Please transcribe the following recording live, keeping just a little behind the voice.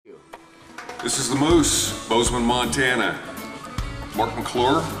This is the Moose, Bozeman, Montana. Mark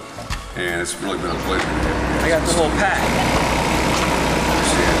McClure, and it's really been a pleasure to have you. I got the whole pack.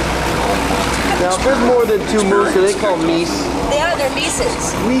 Now, if there's more than two moose, are they called meese? They are, they're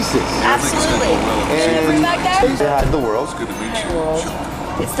Mises. Mises. Absolutely. And back there? Yeah, the world. It's good to meet you.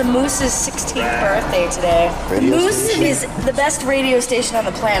 It's the Moose's 16th birthday today. The Moose is the best radio station on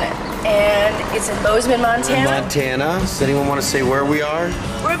the planet, and it's in Bozeman, Montana. Montana. Does anyone want to say where we are?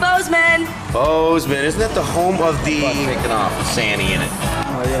 We're Bozeman. Bozeman. Isn't that the home of the... Taking off with Sandy in it.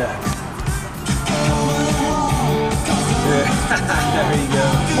 Oh, yeah. There you go.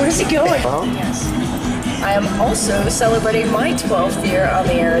 Where's he going? Yes. I am also celebrating my 12th year on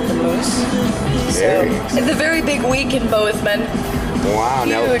the air at the Moose. So, it's a very big week in Bozeman. Wow.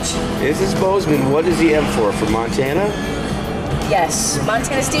 Huge. Now, this is Bozeman. What does he have for Montana? Yes,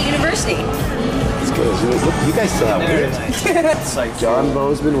 Montana State University. That's good. Look, you guys still have it. John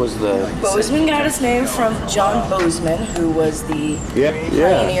Bozeman was the... Bozeman got its name from John Bozeman, who was the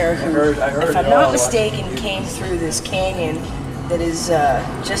pioneer who, if I'm not mistaken, came through this canyon that is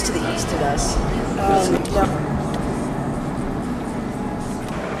just to the east of us.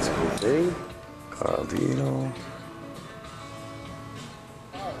 Carl Dino.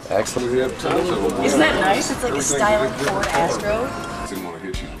 Excellent. Isn't that nice? It's like a styling Ford Astro. Didn't want to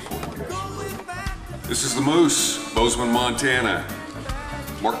hit you before you guys were ready. This is the Moose, Bozeman, Montana.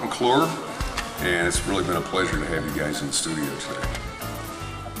 Mark McClure, and it's really been a pleasure to have you guys in the studio today.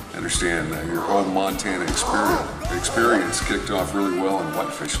 I understand your whole Montana experience kicked off really well in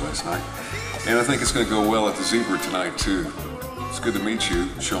Whitefish last night. And I think it's going to go well at the Zebra tonight, too. It's good to meet you,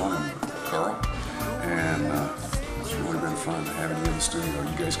 Sean and Carl. And it's really been fun having you in the studio.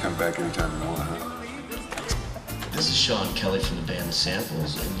 You guys come back anytime you want, huh? This is Sean Kelly from the band The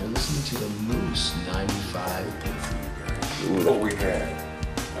Samples, and you're listening to the Moose 95. What we had.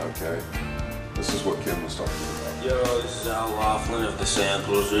 Okay. This is what Kim was talking about. Yo, this is Al Laughlin of The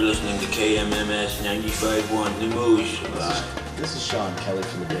Samples. You're listening to KMMS 95.1, The Moose. This is Sean Kelly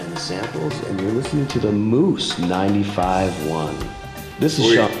from the band The Samples, and you're listening to the Moose 95.1. This is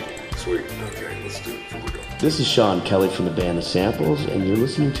Sean. Sweet. Okay, let's do it before we go. This is Sean Kelly from the band The Samples, and you're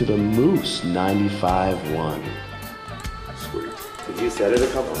listening to the Moose 95.1. Sweet. Did you set it a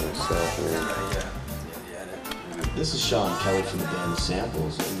couple of times? This is Sean Kelly from the band The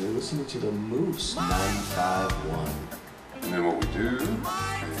Samples, and you're listening to the Moose 95.1. And then what we do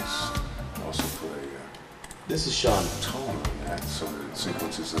is also play This is Sean tone on that so that it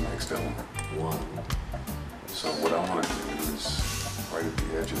sequences the next element. 1. So what I want to do is right at the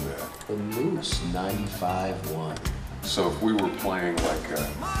edge of that. The Moose 95.1. So if we were playing like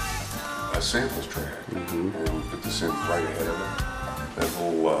a samples track, and we put this in right ahead of it, that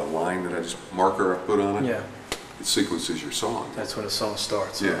whole line that marker I put on it, it sequences your song. That's when a song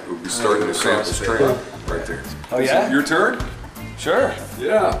starts. Yeah, it would be starting the samples track right there. Oh, yeah? Your turn? Sure.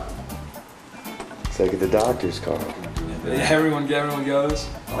 Yeah. It's like at the doctor's, Carl. Everyone goes.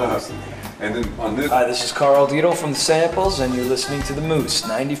 And then on this... Hi, this is Carl Dino from The Samples, and you're listening to The Moose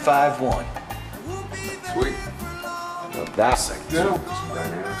 95.1. Sweet. Now that's Yeah. Some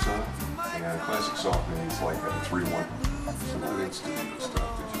dynamics on it. Yeah, classic song is like a 3-1. Some of that studio stuff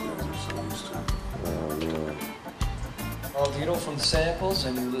that you guys are so used to. Carl Dino from The Samples,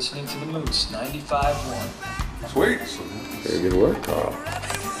 and you're listening to The Moose 95.1. Sweet. very good work, Carl.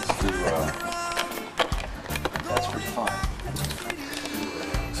 Let's do, That's pretty fun.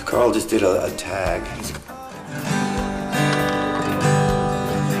 So Carl just did a tag.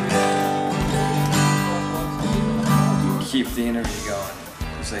 Keep the interview going.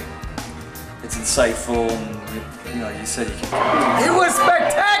 It's insightful, and you said you can. It was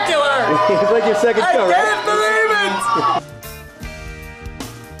spectacular! It's like your second show, right? I can't believe it!